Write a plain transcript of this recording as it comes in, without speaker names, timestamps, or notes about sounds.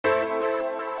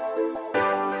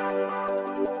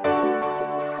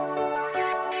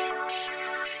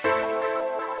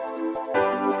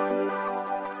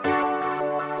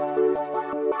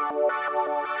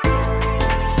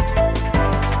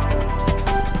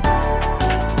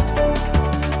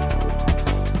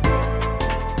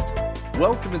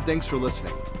Welcome and thanks for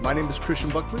listening. My name is Christian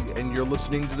Buckley, and you're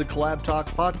listening to the Collab Talk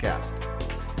podcast.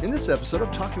 In this episode,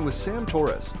 I'm talking with Sam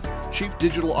Torres, Chief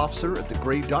Digital Officer at the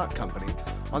Gray Dot Company,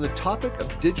 on the topic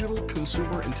of digital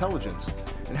consumer intelligence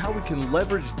and how we can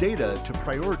leverage data to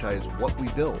prioritize what we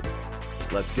build.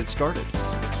 Let's get started.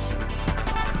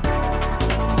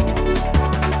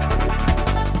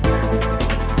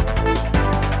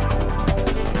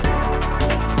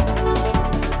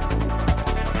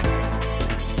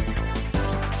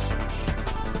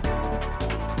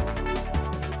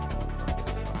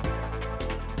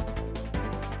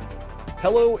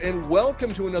 Hello and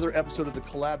welcome to another episode of the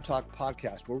Collab Talk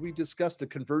podcast, where we discuss the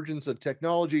convergence of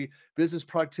technology, business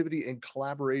productivity, and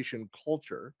collaboration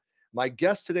culture. My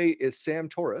guest today is Sam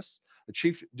Torres, the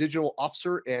Chief Digital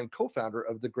Officer and co-founder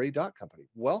of the Gray Dot Company.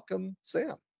 Welcome,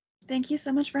 Sam. Thank you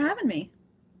so much for having me.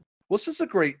 Well, this is a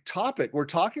great topic. We're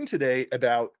talking today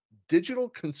about digital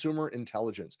consumer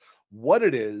intelligence, what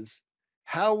it is,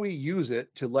 how we use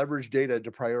it to leverage data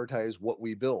to prioritize what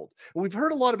we build. And we've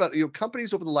heard a lot about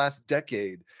companies over the last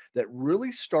decade that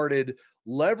really started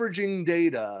leveraging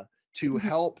data to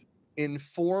help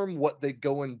inform what they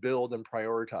go and build and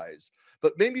prioritize.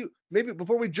 But maybe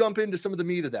before we jump into some of the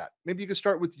meat of that, maybe you could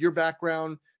start with your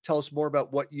background, tell us more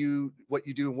about what you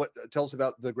do, and tell us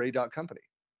about the Gray Dot Company.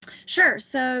 Sure.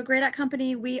 So Gray Dot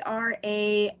Company, we are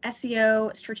a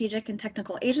SEO strategic and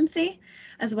technical agency,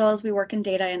 as well as we work in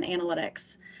data and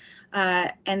analytics.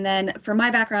 And then for my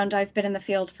background, I've been in the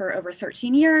field for over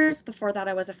 13 years. Before that,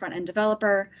 I was a front-end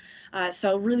developer.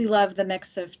 So really love the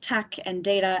mix of tech and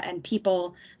data and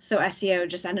people. So SEO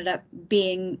just ended up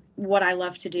being what I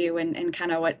love to do and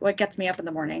kind of what gets me up in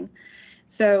the morning.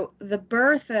 So the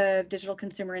birth of digital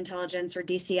consumer intelligence, or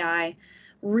DCI,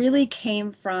 really came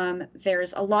from,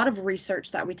 there's a lot of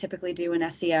research that we typically do in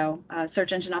SEO,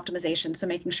 search engine optimization, so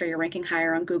making sure you're ranking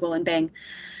higher on Google and Bing.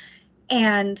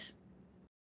 And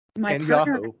my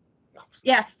partner, Yahoo.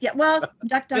 yes, yeah, well,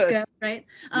 DuckDuckGo, right?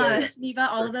 Neeva,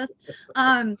 all of those.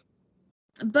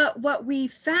 But what we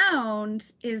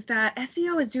found is that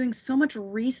SEO is doing so much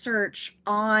research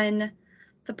on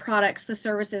the products, the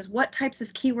services, what types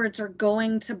of keywords are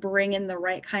going to bring in the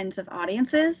right kinds of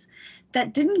audiences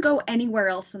that didn't go anywhere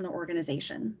else in the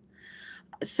organization.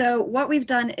 So what we've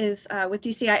done is with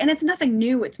DCI, and it's nothing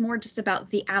new, it's more just about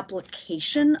the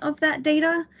application of that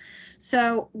data.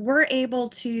 So we're able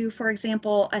to, for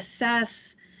example,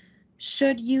 assess,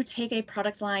 should you take a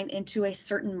product line into a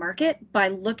certain market by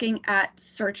looking at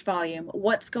search volume,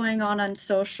 what's going on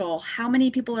social, how many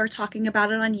people are talking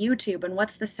about it on YouTube, and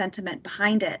what's the sentiment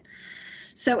behind it.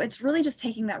 So it's really just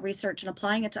taking that research and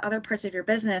applying it to other parts of your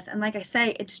business. And like I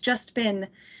say, it's just been,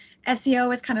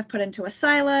 SEO is kind of put into a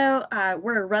silo.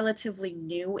 We're a relatively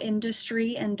new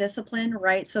industry and discipline,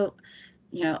 right? So,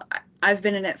 I've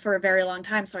been in it for a very long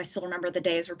time, so I still remember the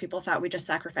days where people thought we just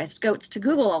sacrificed goats to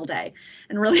Google all day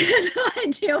and really had no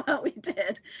idea what we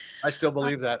did. I still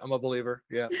believe that. I'm a believer.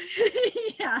 Yeah.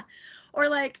 Yeah. Or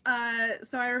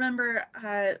so I remember,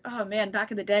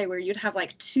 back in the day where you'd have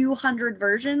 200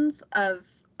 versions of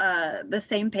the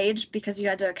same page because you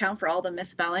had to account for all the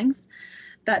misspellings.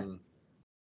 That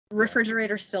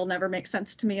refrigerator still never makes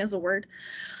sense to me as a word.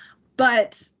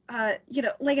 But,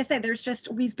 like I said,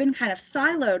 we've been kind of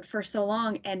siloed for so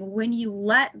long. And when you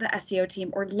let the SEO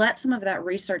team or let some of that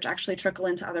research actually trickle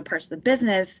into other parts of the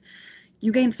business,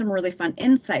 you gain some really fun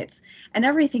insights. And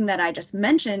everything that I just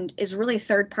mentioned is really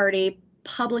third-party,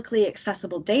 publicly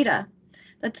accessible data.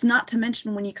 That's not to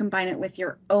mention when you combine it with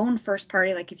your own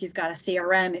first-party, like if you've got a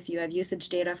CRM, if you have usage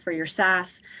data for your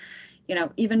SaaS,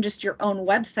 even just your own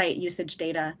website usage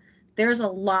data. There's a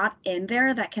lot in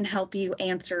there that can help you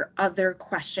answer other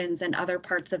questions and other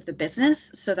parts of the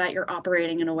business so that you're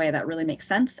operating in a way that really makes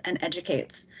sense and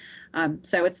educates.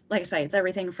 So it's, like I say, it's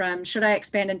everything from, should I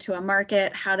expand into a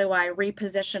market? How do I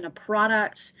reposition a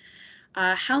product?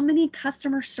 How many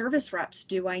customer service reps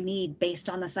do I need based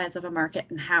on the size of a market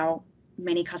and how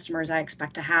many customers I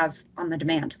expect to have on the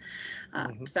demand?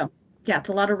 So yeah, it's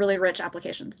a lot of really rich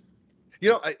applications.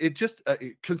 It just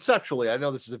conceptually, I know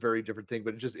this is a very different thing,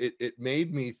 but it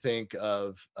made me think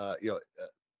of,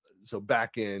 so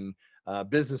back in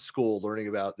business school, learning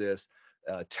about this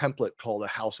template called a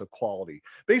house of quality.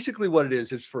 Basically what it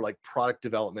is for product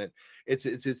development. It's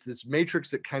this matrix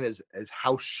that kind of is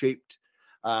house shaped.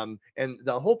 And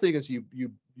the whole thing is you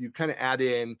kind of add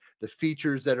in the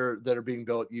features that are being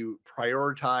built, you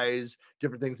prioritize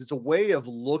different things. It's a way of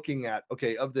looking at,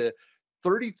 okay, of the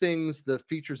 30 things, the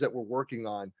features that we're working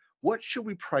on, what should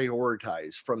we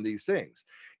prioritize from these things?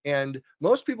 And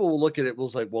most people will look at it,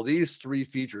 was well, these 3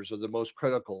 features are the most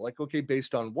critical. Okay,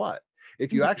 based on what?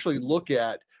 If you actually look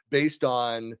at based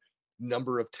on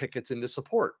number of tickets into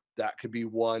support. That could be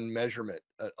one measurement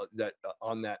that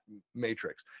on that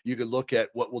matrix. You could look at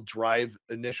what will drive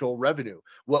initial revenue,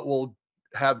 what will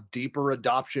have deeper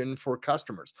adoption for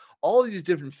customers. All of these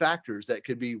different factors that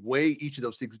could be weigh each of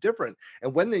those things different.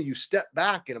 And when then you step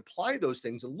back and apply those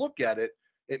things and look at it,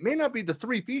 it may not be the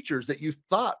three features that you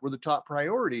thought were the top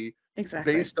priority.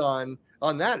 Exactly. Based on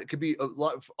that, it could be a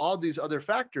lot of all these other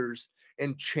factors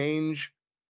and change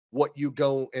what you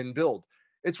go and build.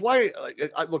 It's why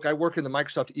look, I work in the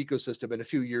Microsoft ecosystem, and a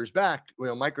few years back,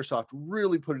 Microsoft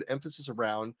really put an emphasis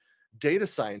around data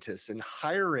scientists and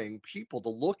hiring people to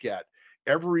look at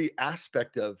every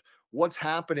aspect of what's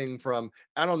happening from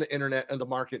out on the internet and the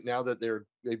market now that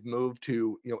they've moved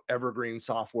to evergreen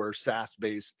software, SaaS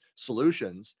based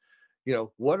solutions.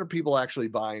 What are people actually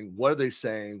buying? What are they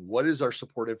saying? What is our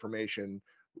support information?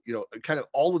 Kind of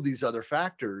all of these other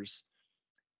factors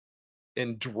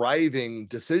in driving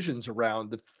decisions around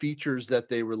the features that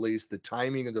they release, the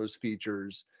timing of those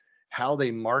features, how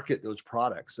they market those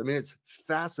products. I mean, it's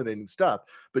fascinating stuff.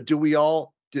 But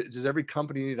does every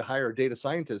company need to hire a data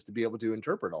scientist to be able to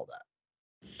interpret all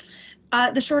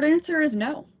that? The short answer is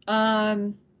no.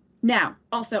 Now,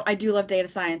 also, I do love data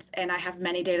science, and I have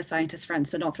many data scientist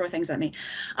friends, so don't throw things at me.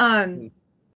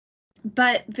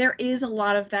 But there is a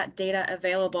lot of that data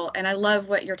available, and I love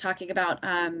what you're talking about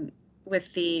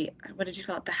with the, what did you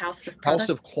call it? The House of Product? House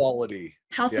of Quality.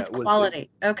 House of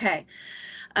Quality. Okay.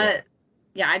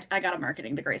 Yeah, I got a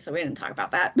marketing degree, so we didn't talk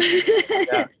about that.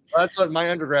 Yeah, well, that's what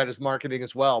my undergrad is, marketing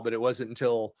as well, but it wasn't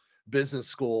until business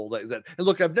school that and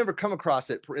look, I've never come across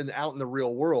it out in the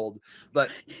real world, but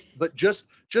just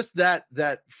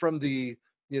that from the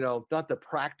not the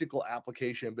practical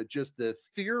application, but just the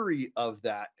theory of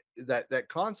that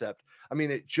concept. I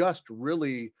mean, it just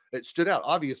really stood out.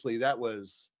 Obviously, that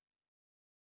was,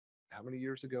 how many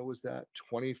years ago was that?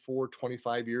 24,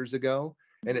 25 years ago.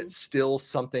 And it's still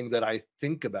something that I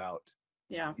think about,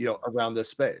 around this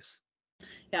space.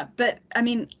 Yeah, but I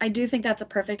mean, I do think that's a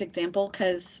perfect example,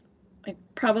 because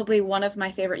probably one of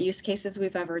my favorite use cases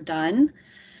we've ever done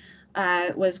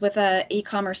was with a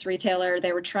e-commerce retailer.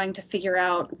 They were trying to figure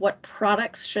out what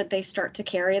products should they start to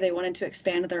carry. They wanted to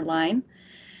expand their line.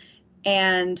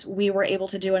 And we were able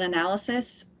to do an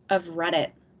analysis of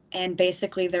Reddit and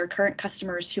basically their current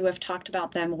customers who have talked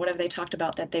about them. What have they talked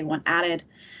about that they want added?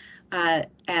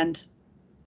 And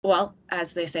well,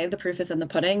 as they say, the proof is in the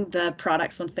pudding. The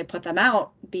products, once they put them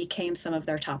out, became some of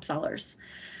their top sellers.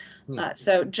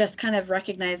 So just kind of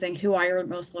recognizing who are your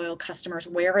most loyal customers,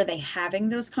 where are they having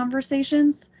those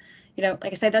conversations? Like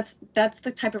I said, that's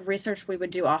the type of research we would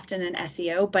do often in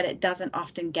SEO, but it doesn't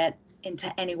often get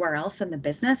into anywhere else in the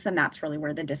business, and that's really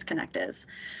where the disconnect is.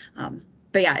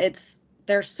 But yeah,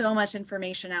 there's so much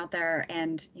information out there,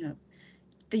 and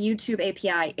the YouTube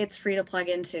API, it's free to plug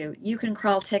into. You can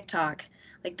crawl TikTok.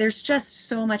 Like, there's just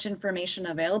so much information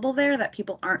available there that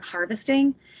people aren't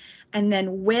harvesting. And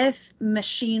then with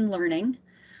machine learning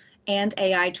and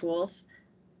AI tools,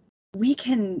 we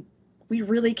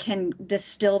really can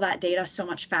distill that data so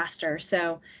much faster.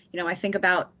 So, I think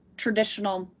about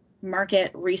traditional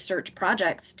market research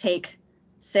projects take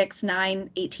 6,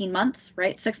 9, 18 months,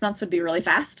 right? 6 months would be really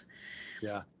fast.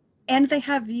 Yeah. And they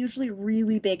have usually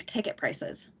really big ticket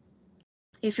prices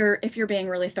if you're being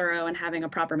really thorough and having a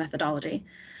proper methodology.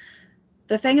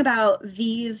 The thing about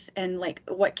these, and like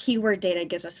what keyword data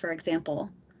gives us, for example,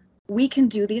 we can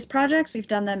do these projects. We've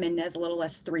done them in as little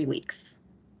as 3 weeks.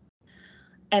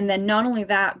 And then not only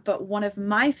that, but one of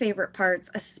my favorite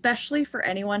parts, especially for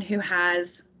anyone who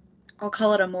has, I'll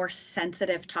call it a more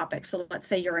sensitive topic. So let's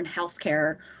say you're in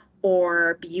healthcare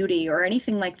or beauty or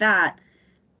anything like that.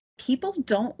 People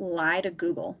don't lie to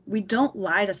Google. We don't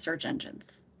lie to search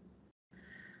engines.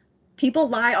 People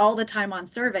lie all the time on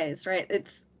surveys, right?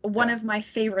 It's one of my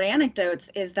favorite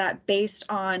anecdotes is that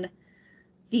based on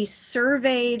the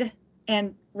surveyed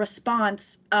and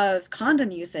response of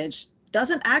condom usage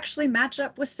doesn't actually match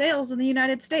up with sales in the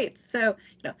United States. So,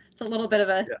 it's a little bit of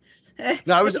a,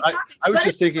 no, I was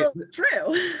just thinking true.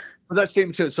 Well, that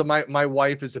statement too. So my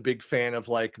wife is a big fan of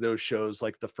like those shows,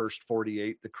 like the First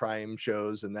 48, the crime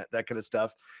shows, and that kind of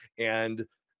stuff. And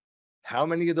how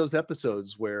many of those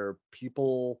episodes where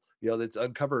people, that's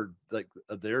uncovered like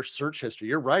their search history?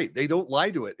 You're right. They don't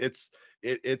lie to it. It's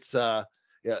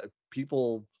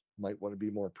people might want to be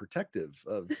more protective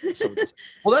of some of this.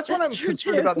 Well, that's what I'm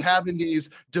concerned about, having these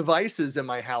devices in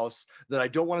my house that I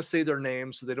don't want to say their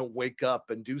names so they don't wake up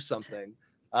and do something.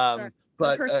 Sure.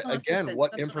 But again,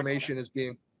 what information is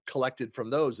being collected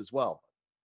from those as well?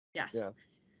 Yes. Yeah.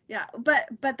 Yeah,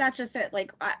 but that's just it.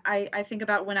 Like I think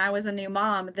about when I was a new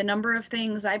mom, the number of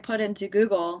things I put into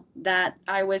Google that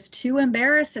I was too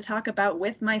embarrassed to talk about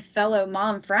with my fellow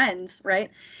mom friends, right?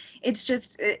 It's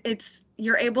just it's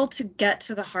you're able to get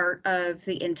to the heart of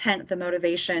the intent, the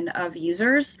motivation of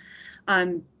users,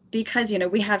 because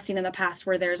we have seen in the past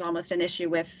where there's almost an issue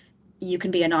with you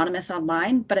can be anonymous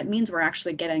online, but it means we're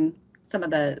actually getting some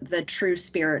of the true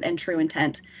spirit and true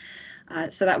intent,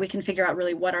 so that we can figure out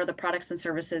really what are the products and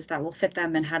services that will fit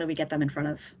them and how do we get them in front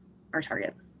of our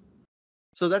target.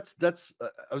 So that's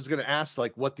I was going to ask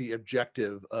like what the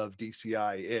objective of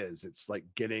DCI is. It's like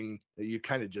getting, you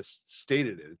kind of just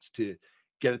stated it. It's to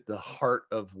get at the heart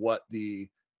of what the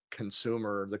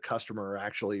consumer, the customer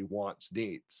actually wants,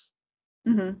 needs.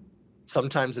 Mm-hmm.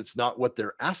 Sometimes it's not what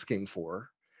they're asking for,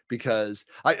 because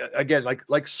again,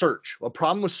 like search. A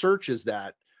problem with search is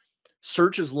that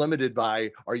search is limited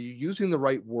by, are you using the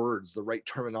right words, the right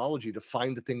terminology to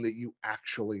find the thing that you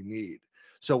actually need.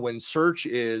 So when search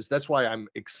is, that's why I'm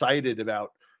excited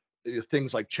about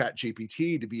things like chat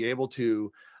gpt, to be able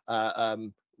to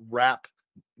wrap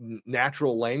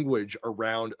natural language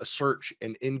around a search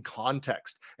and in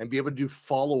context, and be able to do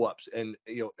follow-ups and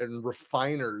and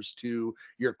refiners to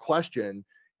your question,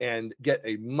 and get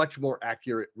a much more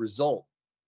accurate result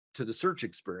to the search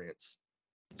experience.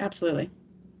 Absolutely.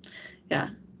 Yeah.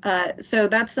 So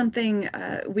that's something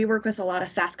we work with a lot of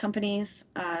SaaS companies.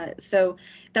 So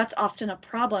that's often a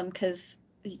problem because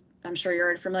I'm sure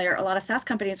you're familiar. A lot of SaaS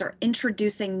companies are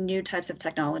introducing new types of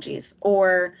technologies,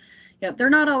 or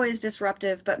they're not always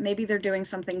disruptive, but maybe they're doing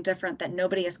something different that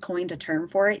nobody has coined a term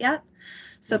for it yet.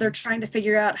 So they're trying to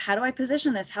figure out, how do I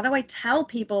position this? How do I tell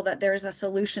people that there's a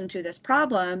solution to this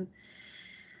problem?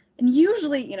 And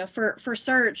usually, for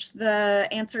search, the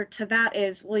answer to that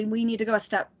is, well, we need to go a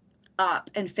step up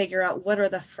and figure out what are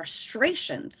the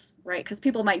frustrations, right? Because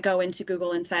people might go into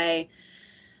Google and say,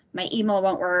 my email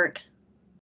won't work,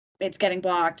 it's getting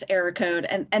blocked, error code,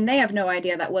 and they have no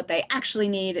idea that what they actually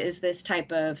need is this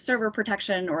type of server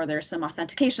protection, or there's some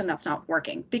authentication that's not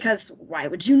working, because why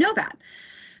would you know that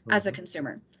as a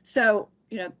consumer? So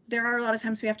there are a lot of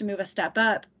times we have to move a step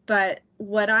up. But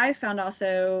what I found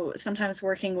also sometimes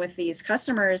working with these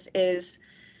customers is,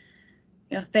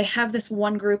 they have this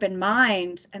one group in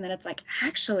mind, and then it's like,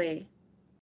 actually,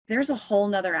 there's a whole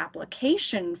nother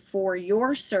application for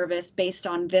your service based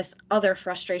on this other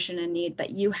frustration and need that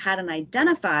you hadn't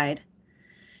identified,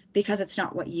 because it's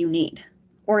not what you need,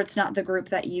 or it's not the group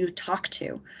that you talk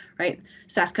to, right?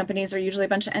 SaaS companies are usually a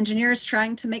bunch of engineers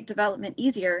trying to make development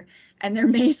easier, and there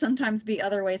may sometimes be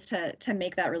other ways to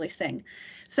make that really sing.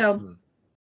 So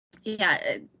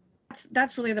yeah,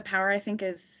 that's really the power, I think,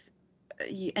 is,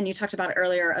 and you talked about it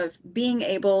earlier, of being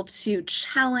able to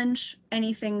challenge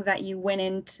anything that you went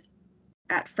in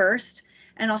at first,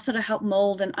 and also to help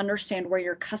mold and understand where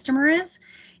your customer is.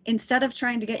 Instead of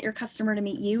trying to get your customer to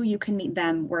meet you, you can meet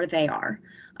them where they are.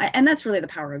 And that's really the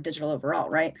power of digital overall,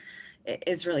 right? It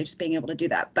is really just being able to do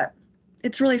that. But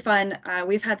it's really fun.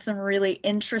 We've had some really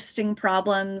interesting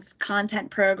problems,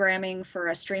 content programming for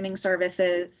a streaming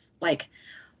services, like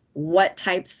what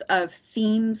types of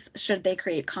themes should they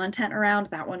create content around.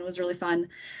 That one was really fun,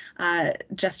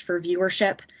 just for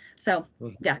viewership. So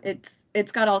yeah,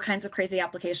 it's got all kinds of crazy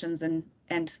applications, and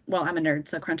well, I'm a nerd,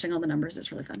 so crunching all the numbers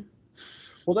is really fun.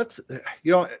 Well, that's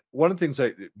one of the things,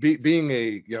 being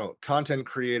a content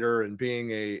creator, and being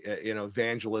a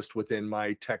evangelist within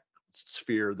my tech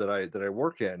sphere that I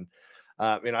work in,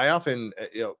 and I often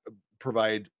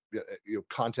provide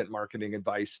content marketing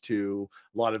advice to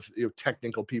a lot of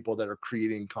technical people that are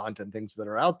creating content, things that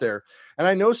are out there. And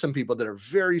I know some people that are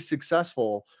very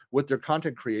successful with their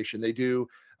content creation. They do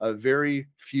a very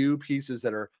few pieces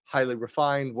that are highly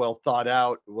refined, well thought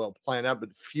out, well planned out,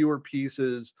 but fewer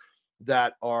pieces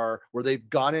that are where they've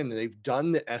gone in and they've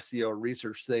done the SEO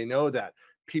research. They know that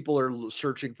people are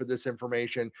searching for this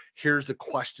information. Here's the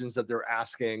questions that they're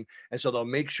asking. And so they'll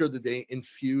make sure that they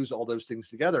infuse all those things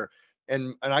together.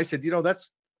 And I said, that's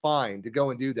fine to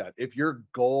go and do that if your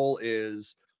goal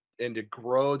is, and to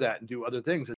grow that and do other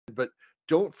things. But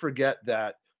don't forget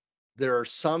that there are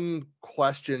some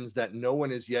questions that no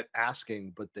one is yet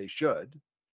asking, but they should.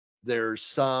 There's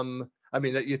some, I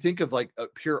mean, that you think of like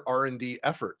pure R&D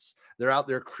efforts. They're out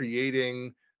there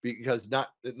creating, because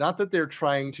not that they're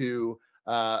trying to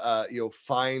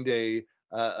find a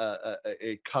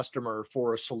customer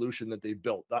for a solution that they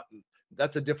built.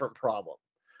 That's a different problem.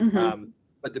 Mm-hmm.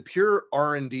 But the pure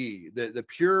R&D, the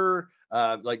pure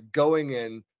like going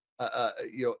in,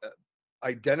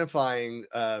 identifying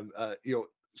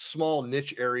small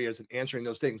niche areas and answering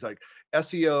those things, like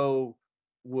SEO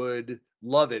would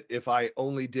love it if I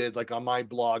only did, like on my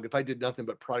blog, if I did nothing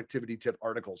but productivity tip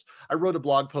articles. I wrote a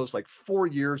blog post like 4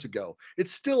 years ago.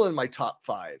 It's still in my top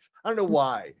 5. I don't know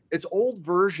why. It's old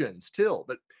version still,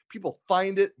 but people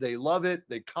find it, they love it,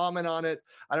 they comment on it.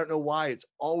 I don't know why it's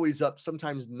always up,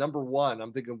 sometimes number 1.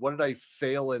 I'm thinking, what did I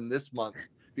fail in this month?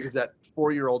 Because that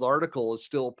 4-year-old article is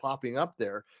still popping up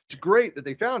there. It's great that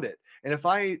they found it. And if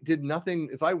I did nothing,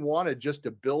 if I wanted just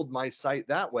to build my site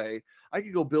that way, I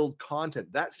could go build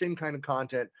content, that same kind of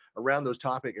content around those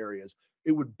topic areas.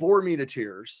 It would bore me to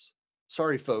tears.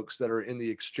 Sorry, folks that are in the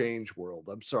exchange world.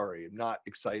 I'm sorry. I'm not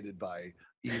excited by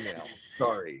email.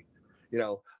 Sorry.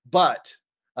 But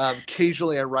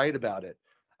occasionally I write about it.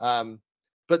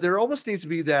 But there almost needs to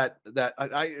be that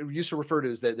I used to refer to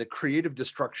as the creative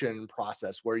destruction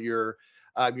process, where you're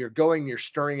going, you're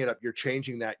stirring it up, you're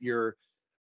changing that, you're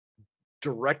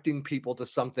directing people to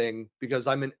something because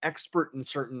I'm an expert in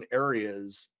certain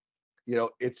areas.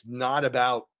 It's not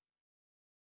about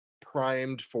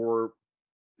primed for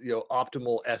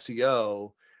optimal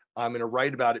SEO. I'm going to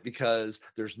write about it because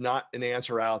there's not an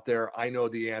answer out there. I know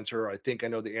the answer. I think I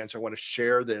know the answer. I want to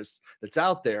share this that's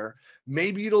out there.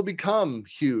 Maybe it'll become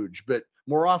huge, but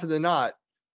more often than not,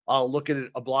 I'll look at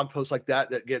a blog post like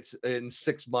that gets in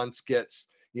 6 months gets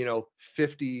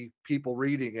 50 people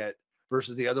reading it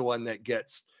versus the other one that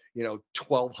gets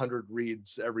 1,200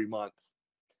 reads every month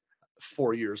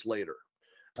 4 years later.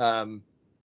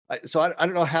 So I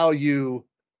don't know how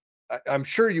I'm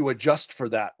sure you adjust for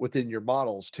that within your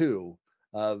models too.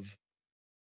 I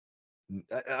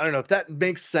don't know if that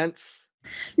makes sense.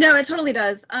 No, it totally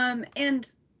does. And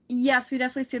yes, we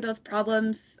definitely see those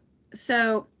problems.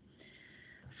 So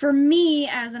for me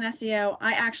as an SEO,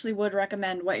 I actually would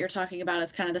recommend what you're talking about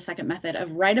as kind of the second method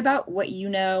of write about what you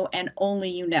know and only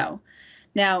you know.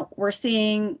 Now we're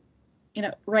seeing,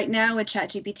 right now with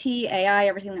ChatGPT, AI,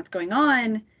 everything that's going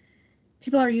on,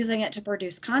 people are using it to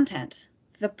produce content.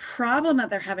 The problem that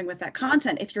they're having with that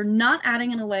content, if you're not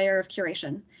adding in a layer of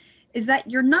curation, is that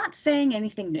you're not saying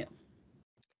anything new.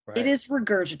 Right. It is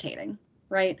regurgitating,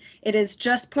 right? It is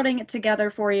just putting it together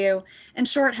for you. And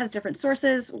sure, it has different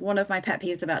sources. One of my pet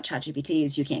peeves about ChatGPT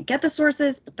is you can't get the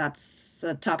sources, but that's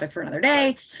a topic for another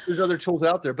day. There's other tools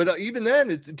out there, but even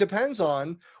then, it depends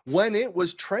on when it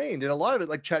was trained. And a lot of it,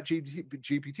 like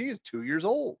ChatGPT, is 2 years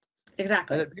old.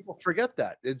 Exactly. And people forget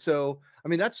that. And so, I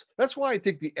mean, that's why I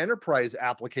think the enterprise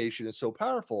application is so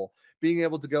powerful. Being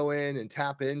able to go in and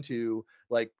tap into,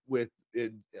 like with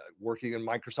working in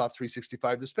Microsoft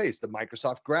 365, the space, the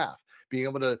Microsoft Graph, being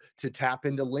able to tap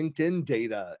into LinkedIn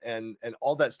data and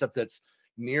all that stuff that's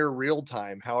near real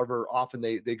time. However often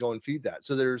they go and feed that.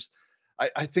 So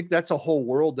I think that's a whole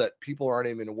world that people aren't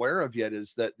even aware of yet.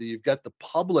 Is that you've got the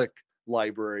public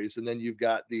libraries and then you've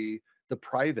got the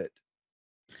private.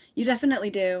 You definitely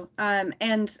do.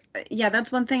 And yeah,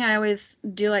 that's one thing I always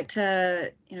do like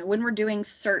to, when we're doing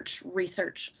search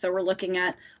research. So we're looking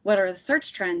at what are the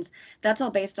search trends, that's all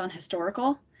based on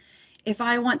historical. If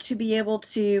I want to be able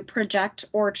to project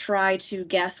or try to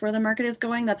guess where the market is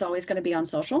going, that's always going to be on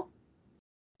social.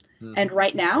 Mm-hmm. And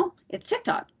right now it's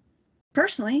TikTok.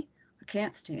 Personally, I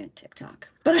can't stand TikTok,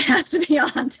 but I have to be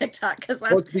on TikTok because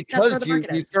that's where the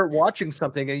market is. You start watching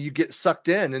something and you get sucked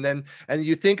in, and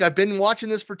you think, I've been watching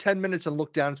this for 10 minutes and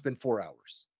look down, it's been 4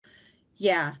 hours.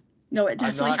 Yeah, no, it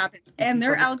definitely happens. And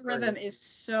their algorithm is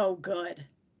so good.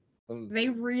 They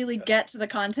really get to the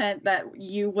content that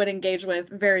you would engage with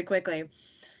very quickly.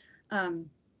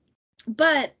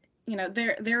 But,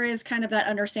 there is kind of that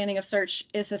understanding of search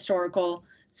is historical.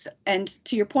 And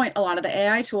to your point, a lot of the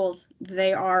AI tools,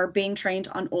 they are being trained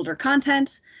on older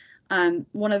content.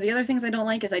 One of the other things I don't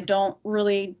like is I don't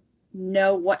really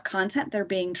know what content they're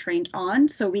being trained on.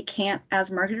 So we can't,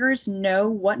 as marketers, know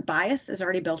what bias is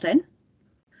already built in.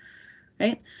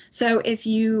 Right. So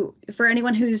for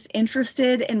anyone who's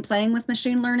interested in playing with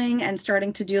machine learning and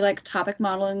starting to do like topic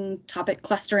modeling, topic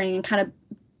clustering, and kind of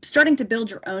starting to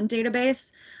build your own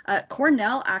database,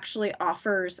 Cornell actually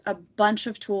offers a bunch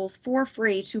of tools for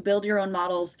free to build your own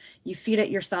models. You feed it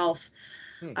yourself.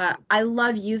 I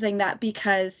love using that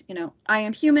because, I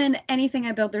am human. Anything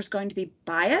I build, there's going to be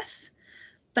bias,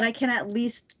 but I can at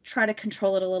least try to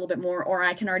control it a little bit more, or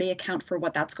I can already account for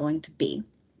what that's going to be.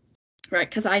 Right.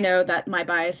 Because I know that my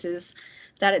bias is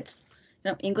that it's,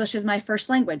 English is my first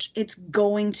language. It's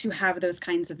going to have those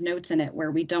kinds of notes in it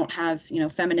where we don't have,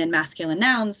 feminine, masculine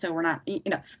nouns. So we're not,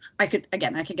 I could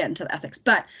get into the ethics,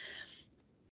 but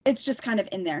it's just kind of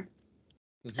in there.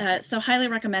 Mm-hmm. So highly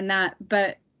recommend that.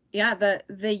 But yeah,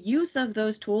 the use of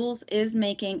those tools is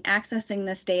making accessing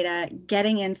this data,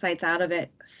 getting insights out of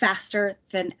it faster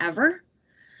than ever.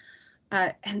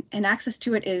 And access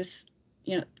to it is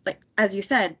like, as you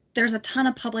said, there's a ton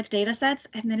of public data sets.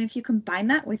 And then if you combine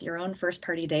that with your own first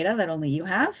party data that only you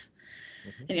have,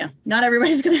 and, not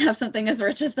everybody's going to have something as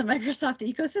rich as the Microsoft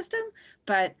ecosystem,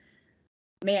 but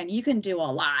man, you can do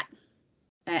a lot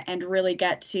and really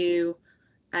get to,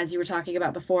 as you were talking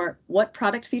about before, what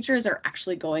product features are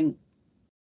actually going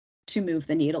to move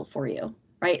the needle for you,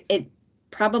 right? It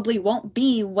probably won't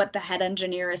be what the head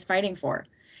engineer is fighting for.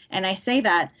 And I say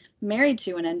that married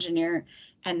to an engineer,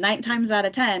 and 9 times out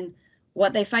of 10,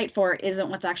 what they fight for isn't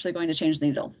what's actually going to change the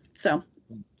needle. So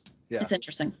it's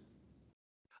interesting.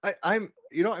 I'm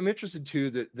interested too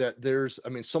that there's,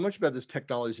 so much about this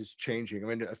technology is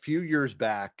changing. A few years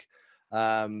back,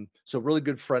 so a really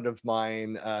good friend of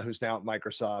mine who's now at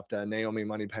Microsoft, Naomi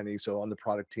Moneypenny, so on the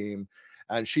product team,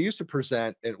 and she used to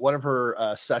present at one of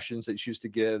her sessions that she used to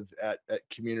give at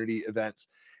community events,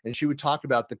 and she would talk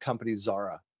about the company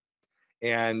Zara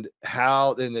and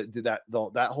how then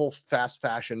that whole fast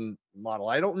fashion model.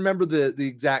 I don't remember the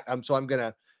exact. I'm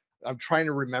trying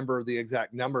to remember the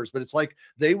exact numbers, but it's like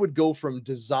they would go from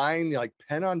design, like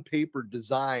pen on paper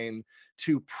design,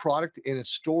 to product in a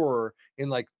store in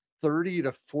like 30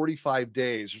 to 45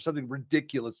 days or something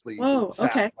ridiculously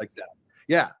fast like that.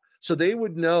 Yeah. So they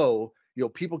would know,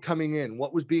 people coming in,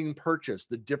 what was being purchased,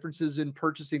 the differences in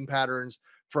purchasing patterns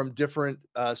from different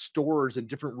stores in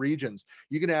different regions.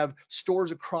 You can have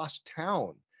stores across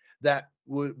town that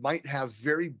might have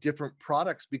very different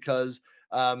products because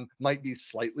might be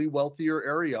slightly wealthier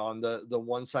area on the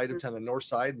one side of town, the north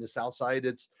side, and the south side,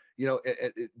 it's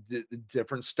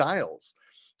different styles.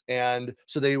 And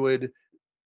so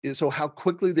so how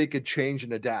quickly they could change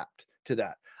and adapt to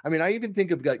that. I even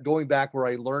think of going back where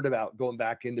I learned about going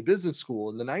back into business school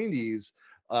in the 90s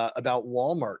about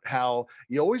Walmart, how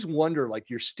you always wonder, like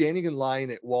you're standing in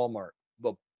line at Walmart,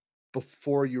 but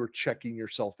before you're checking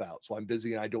yourself out. So I'm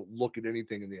busy and I don't look at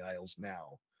anything in the aisles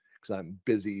now because I'm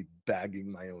busy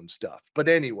bagging my own stuff. But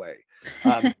anyway,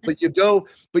 but you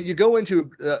go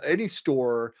into any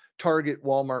store, Target,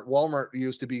 Walmart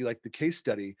used to be like the case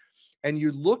study, and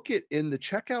you look at in the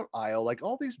checkout aisle, like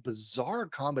all these bizarre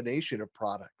combination of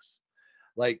products.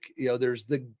 Like, there's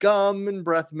the gum and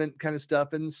breath mint kind of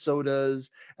stuff and sodas.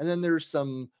 And then there's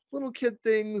some little kid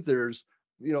things. There's,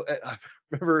 I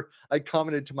remember I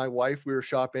commented to my wife, we were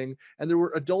shopping and there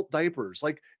were adult diapers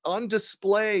like on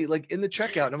display, like in the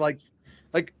checkout. And I'm like,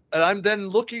 and I'm then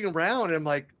looking around and I'm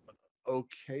like,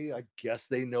 okay, I guess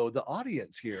they know the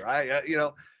audience here.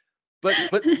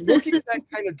 But looking at that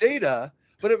kind of data,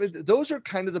 but those are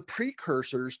kind of the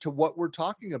precursors to what we're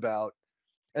talking about.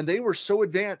 And they were so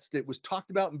advanced, it was talked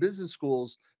about in business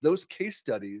schools, those case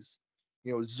studies,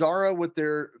 Zara with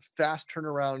their fast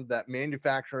turnaround, that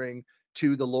manufacturing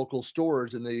to the local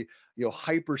stores and the,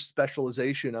 hyper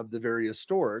specialization of the various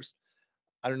stores.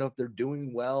 I don't know if they're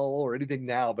doing well or anything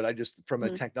now, but I just, from a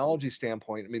technology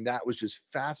standpoint, that was just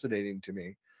fascinating to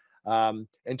me.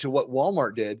 And to what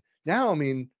Walmart did now,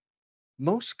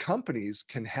 most companies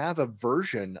can have a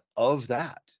version of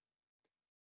that.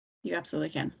 You absolutely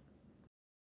can.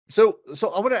 So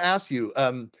I want to ask you,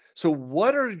 so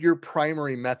what are your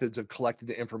primary methods of collecting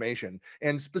the information?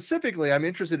 And specifically, I'm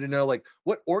interested to know, like,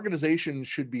 what organizations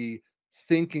should be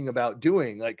thinking about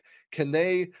doing? Like, do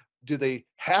they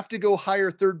have to go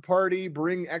hire third party,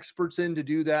 bring experts in to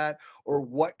do that? Or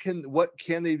what can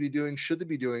they be doing, should they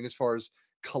be doing as far as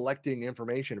collecting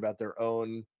information about their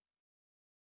own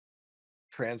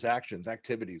transactions,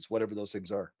 activities, whatever those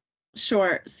things are?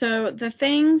 Sure. So the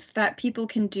things that people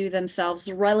can do themselves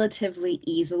relatively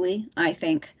easily, I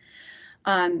think,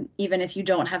 even if you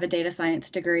don't have a data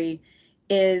science degree,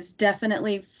 is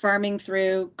definitely farming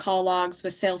through call logs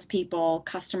with salespeople,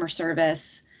 customer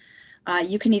service.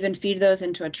 You can even feed those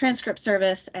into a transcript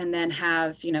service and then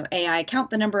have, AI count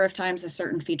the number of times a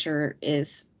certain feature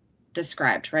is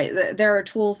described, right? There are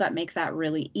tools that make that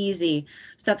really easy.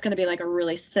 So that's going to be like a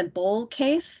really simple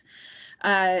case.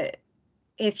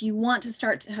 If you want to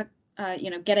start to,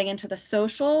 getting into the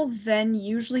social, then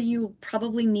usually you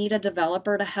probably need a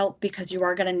developer to help because you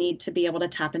are going to need to be able to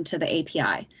tap into the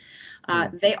API.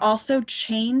 They also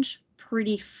change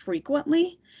pretty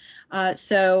frequently.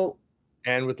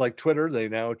 And with like Twitter, they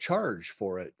now charge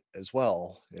for it as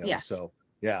well. Yes. So,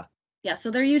 yeah. Yeah,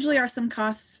 so there usually are some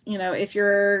costs. If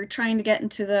you're trying to get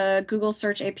into the Google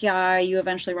search API, you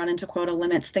eventually run into quota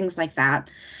limits, things like that.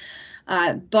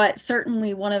 But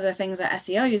certainly one of the things that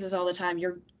SEO uses all the time,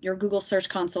 your Google Search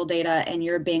Console data and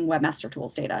your Bing Webmaster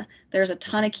Tools data. There's a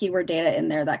ton of keyword data in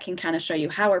there that can kind of show you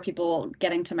how are people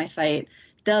getting to my site.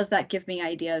 Does that give me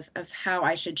ideas of how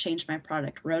I should change my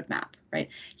product roadmap, right?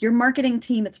 Your marketing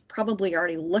team, it's probably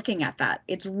already looking at that.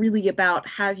 It's really about,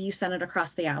 have you sent it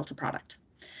across the aisle to product?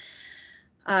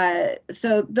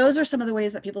 So those are some of the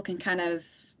ways that people can kind of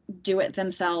do it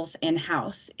themselves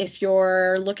in-house. If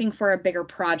you're looking for a bigger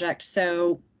project,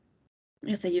 so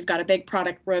you say you've got a big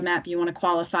product roadmap, you want to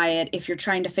qualify it. If you're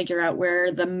trying to figure out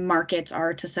where the markets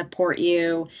are to support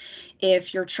you,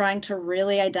 if you're trying to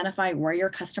really identify where your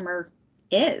customer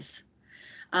is.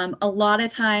 A lot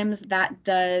of times that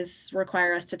does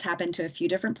require us to tap into a few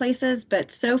different places,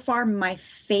 but so far my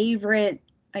favorite,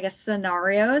 I guess,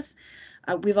 scenarios,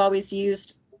 we've always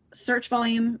used search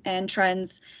volume and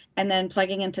trends, and then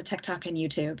plugging into TikTok and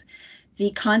YouTube.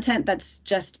 The content that's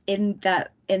just in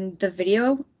the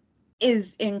video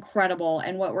is incredible.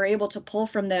 And what we're able to pull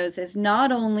from those is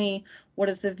not only what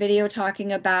is the video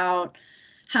talking about,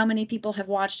 how many people have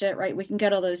watched it, right? We can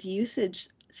get all those usage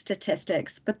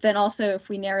statistics, but then also if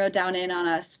we narrow down in on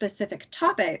a specific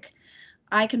topic,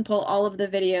 I can pull all of the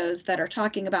videos that are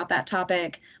talking about that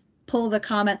topic, pull the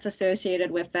comments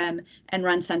associated with them, and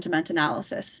run sentiment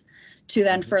analysis to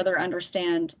then further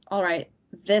understand, all right,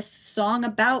 this song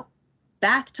about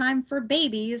bath time for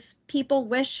babies, people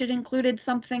wish it included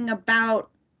something about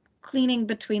cleaning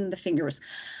between the fingers.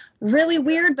 Really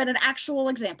weird, but an actual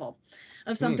example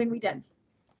of something we did.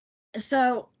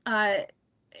 So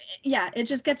yeah, it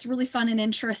just gets really fun and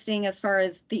interesting as far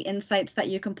as the insights that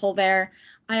you can pull there.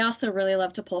 I also really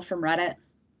love to pull from Reddit.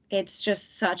 It's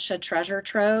just such a treasure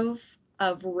trove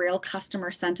of real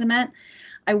customer sentiment.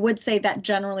 I would say that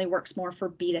generally works more for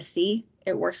B2C.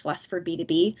 It works less for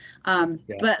B2B.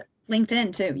 But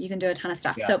LinkedIn too, you can do a ton of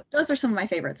stuff. Yeah. So those are some of my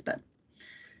favorites, but.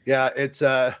 Yeah, it's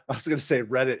I was going to say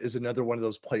Reddit is another one of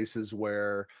those places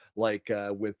where like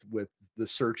with the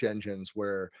search engines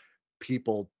where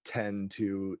people tend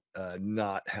to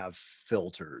not have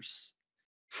filters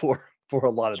for a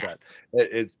lot of that.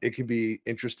 It can be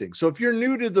interesting. So if you're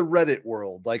new to the Reddit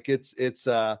world, like it's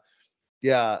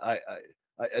yeah,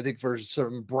 I think for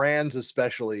some brands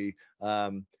especially,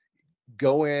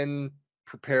 go in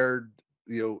prepared,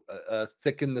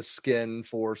 thicken the skin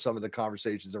for some of the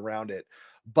conversations around it.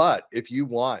 But if you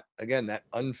want, again, that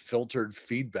unfiltered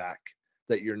feedback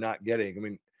that you're not getting, I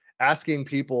mean, asking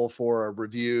people for a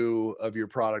review of your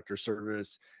product or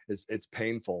service it's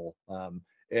painful.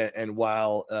 And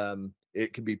while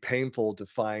it can be painful to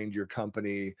find your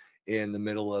company in the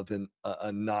middle of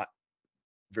a not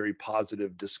very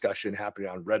positive discussion happening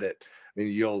on Reddit, I mean,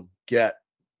 you'll get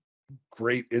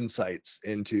great insights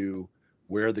into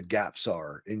where the gaps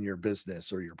are in your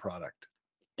business or your product.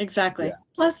 Exactly. Yeah.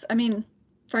 Plus, I mean,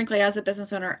 frankly, as a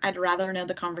business owner, I'd rather know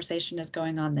the conversation is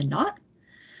going on than not.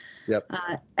 Yep.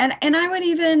 And I would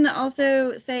even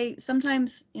also say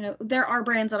sometimes, there are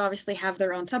brands that obviously have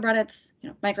their own subreddits.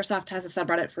 Microsoft has a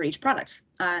subreddit for each product.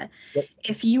 Yep.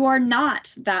 If you are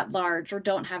not that large or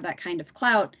don't have that kind of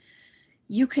clout,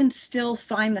 you can still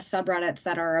find the subreddits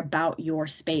that are about your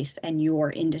space and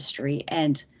your industry.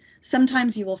 And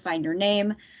sometimes you will find your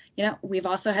name. We've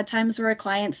also had times where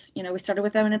clients, we started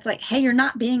with them and it's like, hey, you're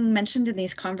not being mentioned in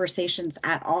these conversations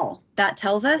at all. That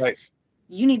tells us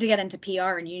you need to get into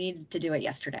PR and you needed to do it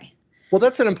yesterday. Well,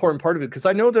 that's an important part of it because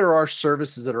I know there are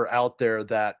services that are out there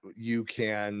that you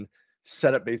can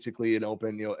set up basically an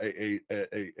open,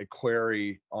 a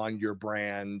query on your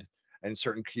brand and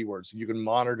certain keywords. You can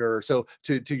monitor. So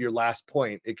to your last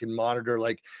point, it can monitor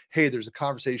like, hey, there's a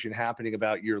conversation happening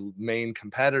about your main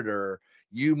competitor.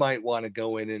 You might want to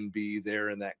go in and be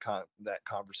there in that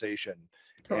conversation.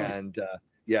 Totally. And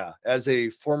yeah, as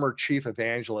a former chief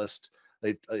evangelist,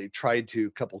 they tried to,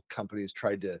 a couple companies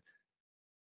tried to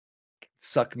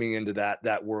suck me into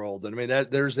that world. And I mean,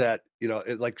 there's that,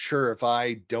 like, sure, if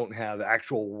I don't have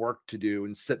actual work to do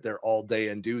and sit there all day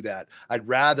and do that, I'd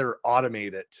rather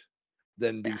automate it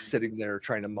than be sitting there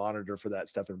trying to monitor for that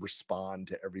stuff and respond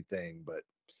to everything. But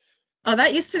oh,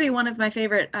 that used to be one of my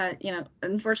favorite,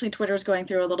 unfortunately, Twitter's going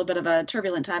through a little bit of a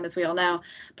turbulent time, as we all know,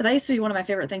 but that used to be one of my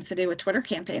favorite things to do with Twitter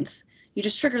campaigns. You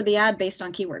just trigger the ad based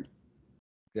on keyword.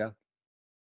 Yeah.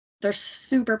 They're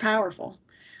super powerful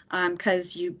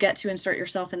because you get to insert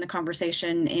yourself in the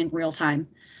conversation in real time.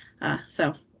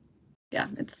 So yeah,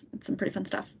 it's some pretty fun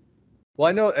stuff. Well,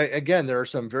 I know, again, there are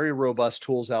some very robust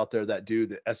tools out there that do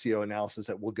the SEO analysis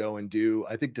that will go and do,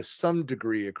 I think, to some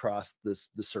degree across the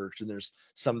search, and there's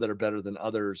some that are better than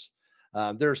others.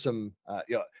 There are some,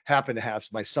 happen to have,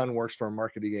 my son works for a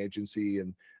marketing agency,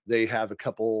 and they have a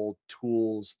couple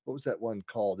tools. What was that one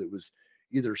called? It was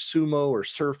either Sumo or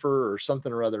Surfer or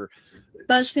something or other.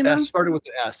 BuzzSumo? Started with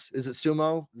an S. Is it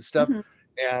Sumo? The stuff?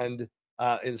 Mm-hmm.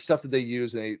 And stuff that they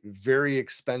use, and very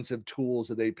expensive tools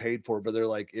that they paid for, but they're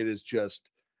like, it is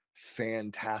just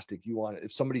fantastic. You want it.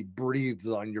 If somebody breathes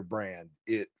on your brand,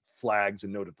 it flags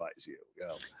and notifies you.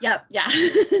 Yep. Yeah.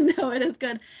 No, it is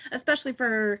good, especially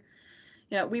for,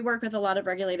 we work with a lot of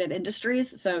regulated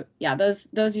industries. So yeah,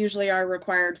 those usually are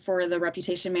required for the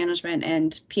reputation management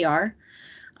and PR.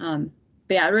 But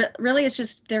yeah, really it's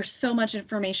just, there's so much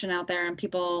information out there and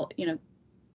people,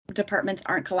 departments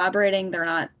aren't collaborating. They're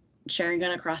not sharing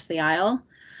it across the aisle.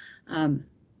 And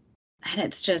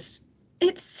it's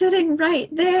sitting right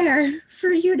there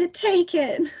for you to take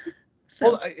it.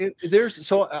 So.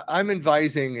 Well, I'm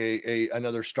advising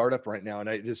another startup right now, and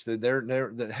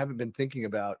they haven't been thinking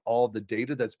about all the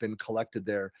data that's been collected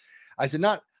there. I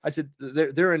said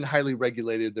they're in highly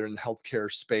regulated, they're in the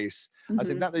healthcare space. Mm-hmm. I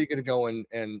said, not that you're going to go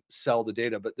and sell the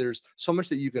data, but there's so much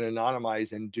that you can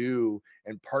anonymize and do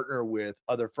and partner with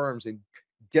other firms and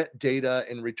get data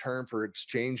in return for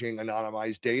exchanging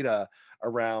anonymized data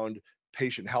around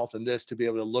patient health and this, to be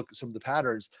able to look at some of the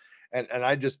patterns. And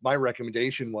my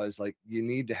recommendation was, like, you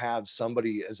need to have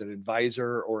somebody as an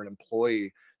advisor or an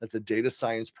employee that's a data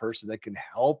science person that can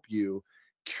help you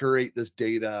curate this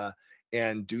data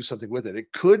and do something with it.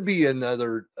 It could be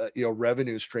another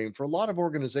revenue stream for a lot of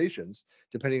organizations,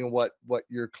 depending on what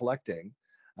you're collecting.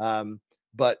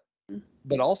 But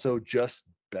also just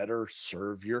better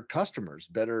serve your customers,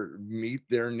 better meet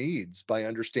their needs by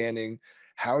understanding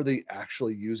how are they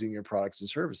actually using your products and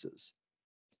services.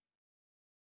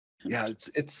 Yeah,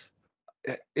 it's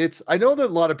I know that a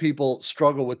lot of people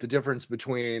struggle with the difference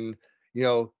between,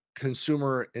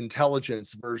 consumer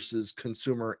intelligence versus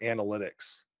consumer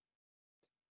analytics.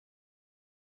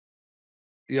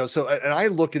 So, and I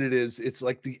look at it as, it's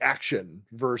like the action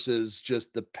versus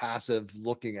just the passive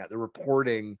looking at the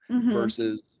reporting, mm-hmm.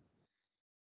 versus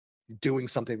doing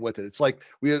something with it. It's like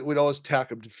we'd always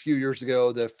talk, a few years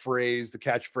ago, the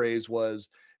catchphrase was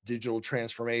digital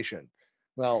transformation.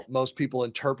 Well, most people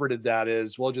interpreted that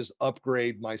as, well, just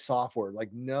upgrade my software.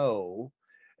 Like, no,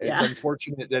 it's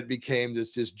unfortunate that it became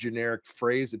this just generic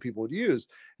phrase that people would use.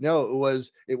 No,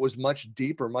 it was much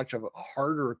deeper, much of a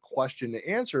harder question to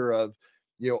answer of,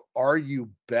 are you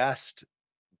best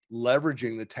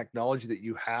leveraging the technology that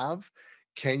you have?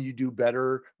 Can you do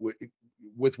better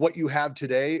with what you have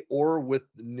today or with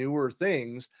newer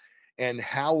things? And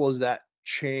how will that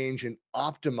change and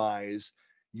optimize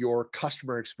your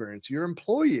customer experience, your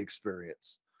employee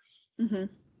experience? Mm-hmm.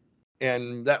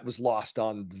 And that was lost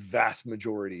on the vast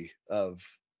majority of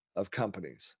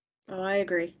companies. Oh, I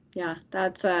agree. Yeah,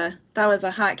 that was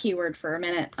a hot keyword for a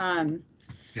minute.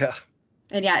 Yeah.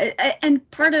 And yeah, and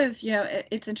part of,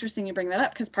 it's interesting you bring that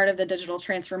up, because part of the digital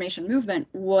transformation movement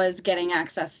was getting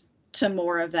access to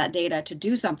more of that data to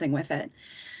do something with it.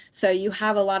 So you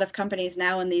have a lot of companies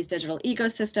now in these digital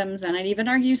ecosystems, and I'd even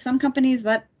argue some companies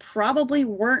that probably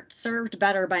weren't served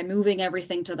better by moving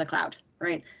everything to the cloud,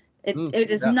 right? It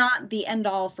is not the end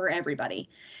all for everybody.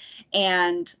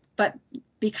 But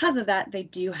because of that, they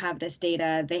do have this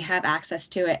data, they have access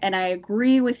to it. And I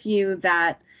agree with you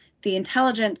that the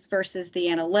intelligence versus the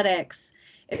analytics,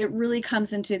 it really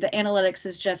comes into, the analytics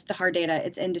is just the hard data.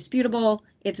 It's indisputable,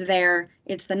 it's there,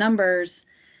 it's the numbers.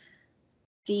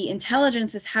 The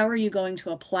intelligence is, how are you going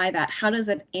to apply that? How does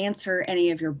it answer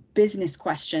any of your business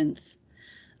questions?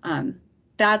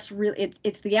 That's really,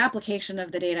 it's the application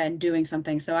of the data and doing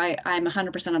something. So I'm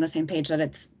 100% on the same page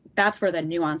that that's where the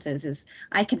nuance is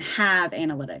I can have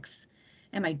analytics.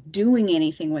 Am I doing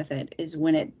anything with it is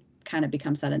when it kind of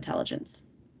becomes that intelligence.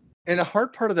 And a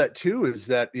hard part of that too is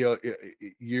that,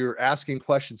 you're asking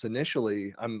questions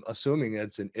initially. I'm assuming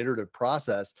it's an iterative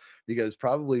process, because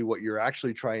probably what you're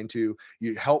actually trying to,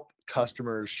 you help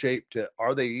customers shape to,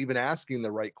 are they even asking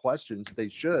the right questions that they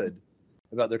should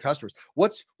about their customers?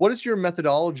 What does your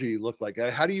methodology look like?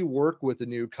 How do you work with a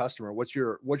new customer? What's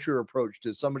your approach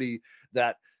to somebody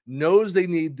that knows they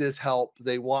need this help,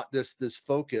 they want this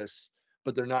focus,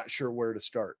 but they're not sure where to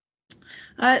start?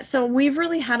 So we've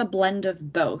really had a blend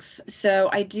of both. So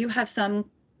I do have some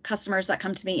customers that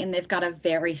come to me and they've got a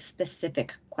very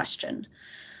specific question.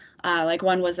 Like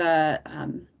one was a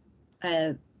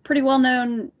pretty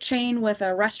well-known chain with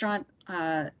a restaurant.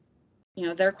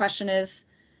 Their question is,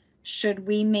 should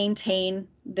we maintain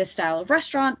this style of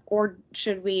restaurant or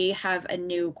should we have a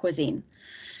new cuisine?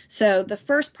 So the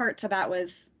first part to that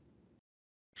was,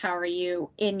 how are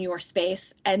you in your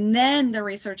space? And then the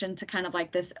research into kind of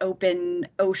like this open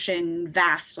ocean,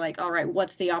 vast, like, all right,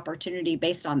 what's the opportunity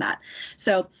based on that?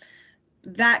 So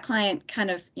that client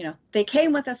kind of, they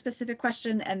came with a specific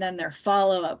question and then their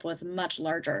follow-up was much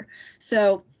larger.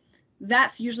 So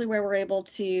that's usually where we're able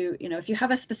to, if you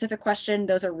have a specific question,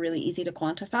 those are really easy to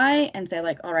quantify and say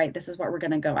like, all right, this is what we're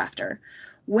going to go after.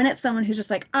 When it's someone who's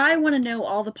just like, I want to know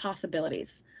all the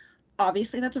possibilities,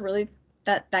 obviously that's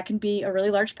that can be a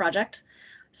really large project.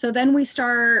 So then we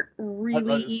start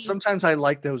really. Sometimes I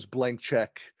like those blank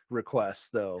check requests,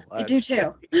 though. I do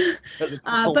too. As a But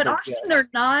consultant, often they're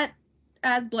not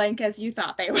as blank as you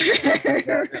thought they were.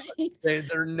 yeah, Right?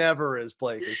 they're never as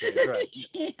blank as they, right.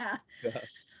 Yeah.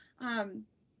 Yeah.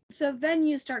 So then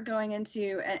you start going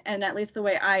into, and at least the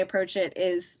way I approach it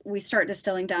is we start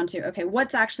distilling down to, okay,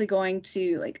 what's actually going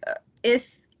to, like,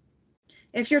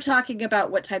 if you're talking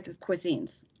about what type of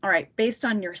cuisines, all right, based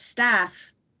on your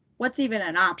staff, what's even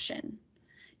an option?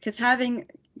 Because having,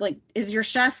 like, is your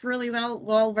chef really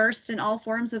well versed in all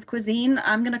forms of cuisine?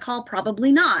 I'm going to call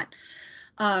probably not.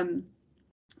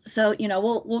 So,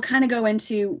 we'll kind of go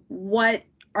into what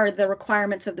are the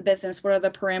requirements of the business, what are the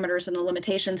parameters and the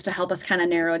limitations to help us kind of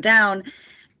narrow down,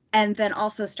 and then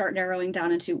also start narrowing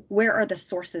down into where are the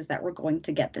sources that we're going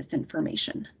to get this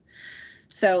information.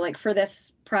 So, like, for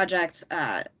this project,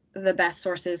 the best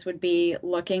sources would be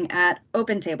looking at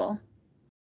OpenTable.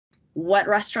 What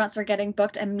restaurants are getting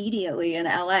booked immediately in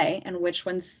LA and which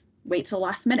ones wait till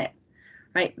last minute,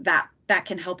 right? That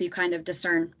can help you kind of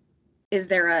discern, is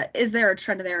there a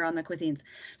trend there on the cuisines?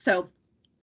 So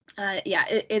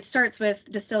it starts with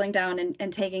distilling down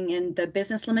and taking in the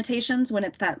business limitations when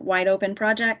it's that wide open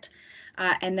project,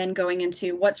 and then going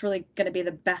into what's really going to be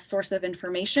the best source of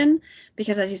information,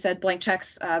 because as you said, blank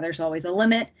checks, there's always a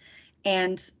limit,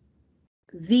 and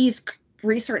these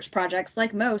research projects,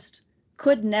 like most,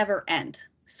 could never end.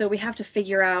 So we have to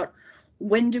figure out,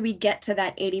 when do we get to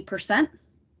that 80%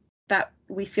 that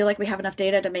we feel like we have enough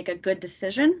data to make a good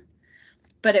decision,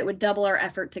 but it would double our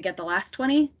effort to get the last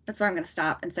 20. That's where I'm going to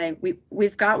stop and say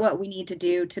we've got what we need to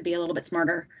do to be a little bit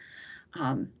smarter.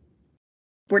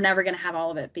 We're never going to have all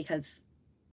of it, because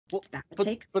that would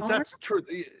take. But that's true.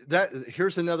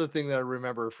 Here's another thing that I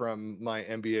remember from my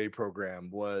MBA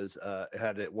program was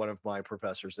one of my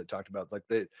professors that talked about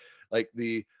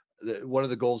one of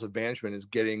the goals of management is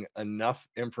getting enough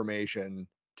information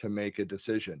to make a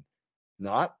decision.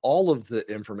 Not all of the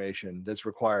information that's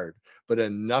required, but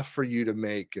enough for you to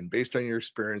make, and based on your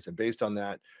experience and based on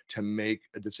that, to make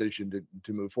a decision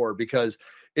to move forward. Because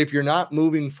if you're not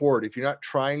moving forward, if you're not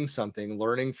trying something,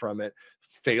 learning from it,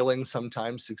 failing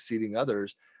sometimes, succeeding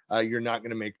others, you're not going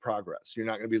to make progress. You're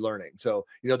not going to be learning. So,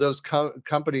 those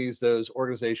companies, those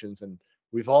organizations, and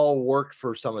we've all worked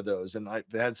for some of those, and I've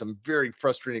had some very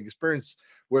frustrating experience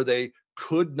where they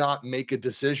could not make a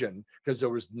decision because there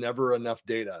was never enough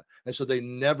data, and so they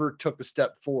never took a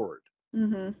step forward.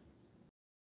 Mm-hmm.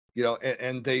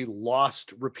 And they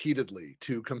lost repeatedly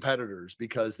to competitors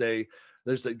because they're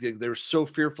so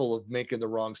fearful of making the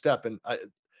wrong step. And I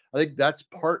think that's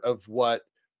part of what,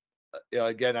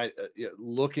 again,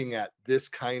 looking at this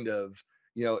kind of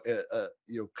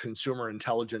consumer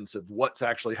intelligence of what's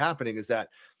actually happening, is that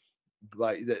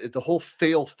by the whole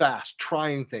fail fast,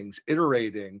 trying things,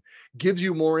 iterating, gives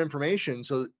you more information.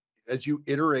 So as you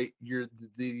iterate, you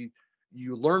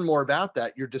learn more about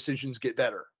that, your decisions get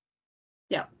better.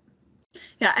 Yeah.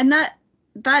 And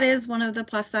that is one of the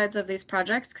plus sides of these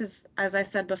projects, because as I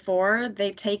said before, they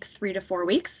take 3 to 4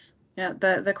 weeks.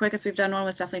 The quickest we've done one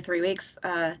was definitely 3 weeks.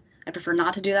 I prefer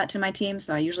not to do that to my team,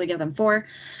 so I usually give them 4.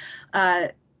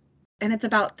 And it's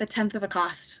about the 10th of a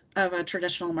cost of a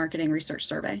traditional marketing research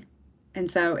survey. And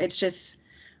so it's just,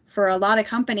 for a lot of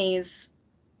companies,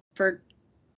 for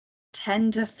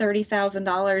 $10,000 to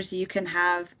 $30,000, you can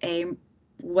have a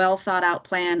well thought out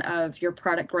plan of your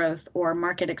product growth or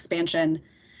market expansion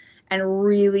and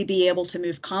really be able to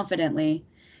move confidently,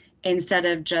 instead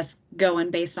of just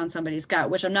going based on somebody's gut,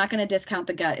 which I'm not going to discount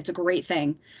the gut. It's a great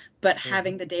thing, but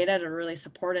having the data to really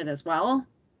support it as well.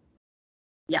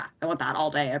 Yeah, I want that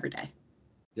all day, every day.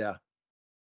 Yeah.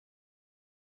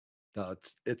 No,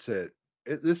 it's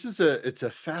a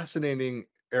fascinating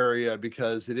area,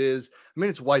 because it is,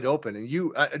 it's wide open. And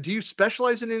you do you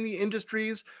specialize in any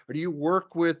industries, or do you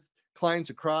work with clients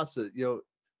across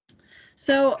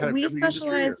So kind of we every industry,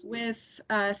 specialize with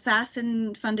SaaS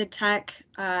and funded tech,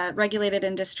 regulated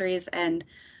industries, and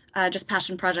just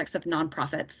passion projects of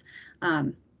nonprofits.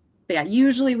 But yeah,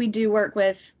 usually we do work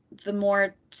with the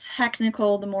more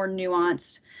technical, the more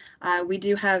nuanced. We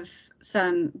do have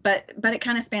some, but it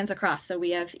kind of spans across. So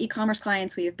we have e-commerce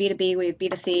clients, we have B2B, we have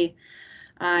B2C.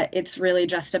 It's really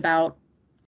just about,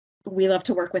 we love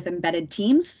to work with embedded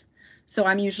teams. So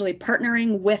I'm usually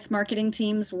partnering with marketing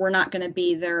teams. We're not going to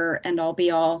be their end all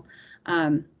be all.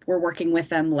 We're working with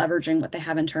them, leveraging what they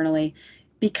have internally,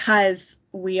 because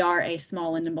we are a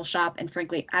small and nimble shop. And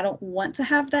frankly, I don't want to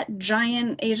have that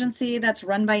giant agency that's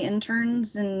run by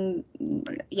interns. And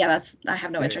I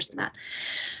have no interest in that.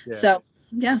 Yeah. So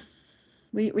yeah,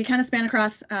 we kind of span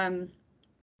across.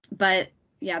 But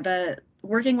yeah, the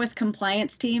working with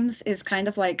compliance teams is kind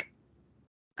of like,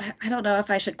 I don't know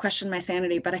if I should question my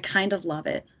sanity, but I kind of love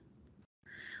it.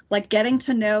 like getting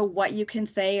to know what you can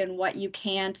say and what you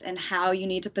can't and how you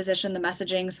need to position the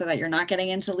messaging so that you're not getting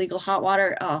into legal hot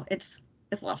water. Oh, it's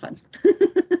a lot of fun.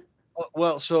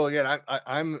 Well, so again,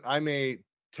 I'm a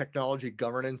technology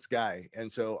governance guy,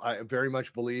 and so I very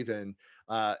much believe in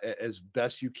as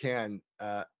best you can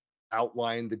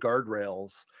outline the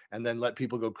guardrails and then let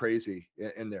people go crazy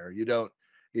in there. You don't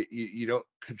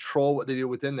control what they do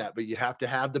within that, but you have to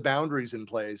have the boundaries in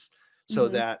place so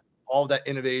Mhm. that all that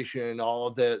innovation, all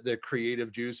of the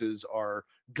creative juices are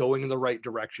going in the right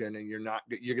direction, and you're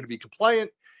going to be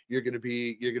compliant. You're going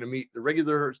to meet the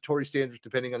regulatory standards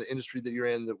depending on the industry that you're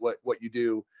in, what you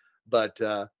do. But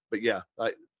yeah,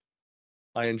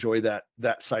 I enjoy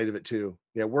that side of it too.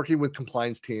 Yeah, working with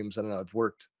compliance teams. I don't know. I've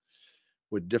worked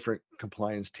with different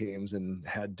compliance teams and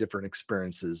had different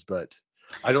experiences, but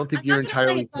I don't think I'm you're not gonna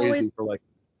say entirely it's crazy always for like.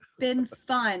 been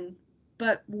fun,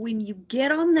 but when you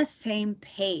get on the same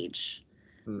page,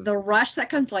 Hmm. the rush that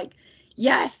comes, like,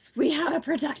 yes, we had a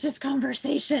productive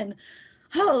conversation.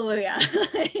 Hallelujah. Yeah.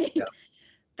 Like, No,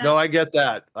 that's I get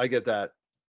that. I get that.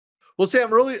 Well,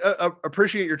 Sam, really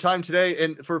appreciate your time today.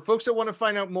 And for folks that want to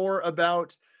find out more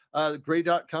about Gray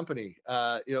Dot Company,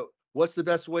 what's the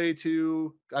best way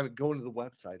to? I mean, go into the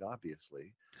website,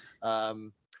 obviously,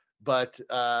 um, but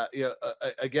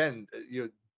again,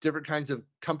 different kinds of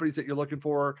companies that you're looking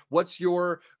for. What's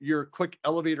your quick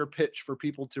elevator pitch for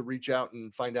people to reach out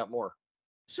and find out more?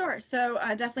 Sure. So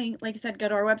definitely, like you said, go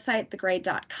to our website,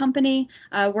 thegray.company.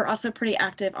 We're also pretty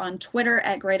active on Twitter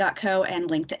at gray.co and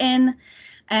LinkedIn.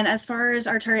 And as far as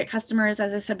our target customers,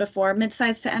 as I said before,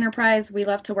 mid-sized to enterprise, we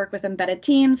love to work with embedded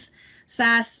teams.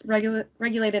 SaaS,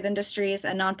 regulated industries,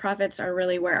 and nonprofits are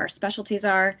really where our specialties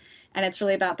are. And it's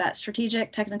really about that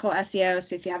strategic, technical SEO.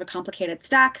 So if you have a complicated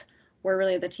stack, we're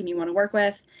really the team you want to work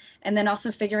with. And then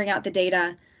also figuring out the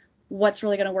data, what's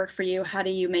really going to work for you, how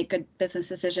do you make good business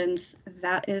decisions.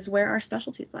 That is where our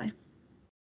specialties lie.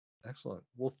 Excellent.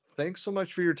 Well, thanks so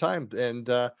much for your time, and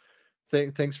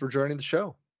thanks for joining the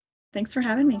show. Thanks for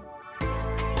having me.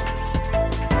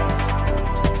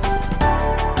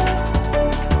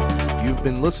 You've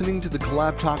been listening to the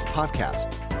Collab Talk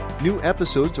podcast. New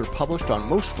episodes are published on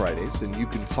most Fridays, and you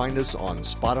can find us on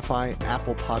Spotify,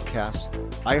 Apple Podcasts,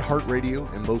 iHeartRadio,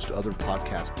 and most other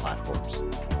podcast platforms.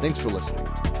 Thanks for listening.